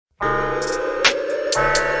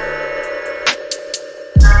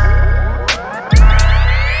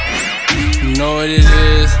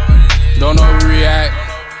Don't overreact.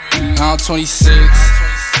 I'm 26.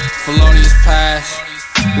 Felonious pass.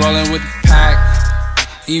 Rolling with the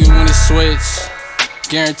pack. Even when it switch.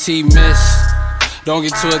 Guaranteed miss. Don't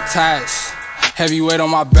get too attached. Heavyweight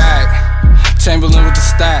on my back. Chamberlain with the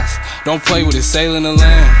stats. Don't play with it, sailing the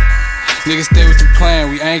land. Niggas stay with the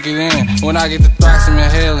plan, we anchored in. When I get the thrax, I'm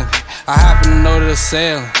inhaling. I happen to know that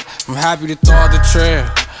assailant. I'm happy to throw out the trail.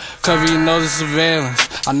 Cover your nose of surveillance.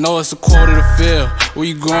 I know it's a quota to fill. Where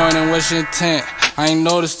you going and what's your intent? I ain't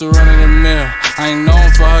noticed the run of the mill. I ain't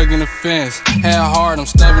known for hugging the fence. Head hard, I'm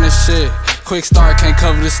stubborn as shit. Quick start, can't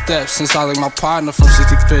cover the steps. Since I like my partner from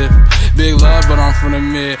 65th. Big love, but I'm from the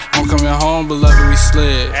mid. I'm coming home, beloved, we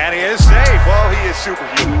slid. And he is safe. Well, he is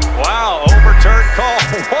superhuman. Wow, overturned call.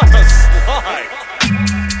 What a slide.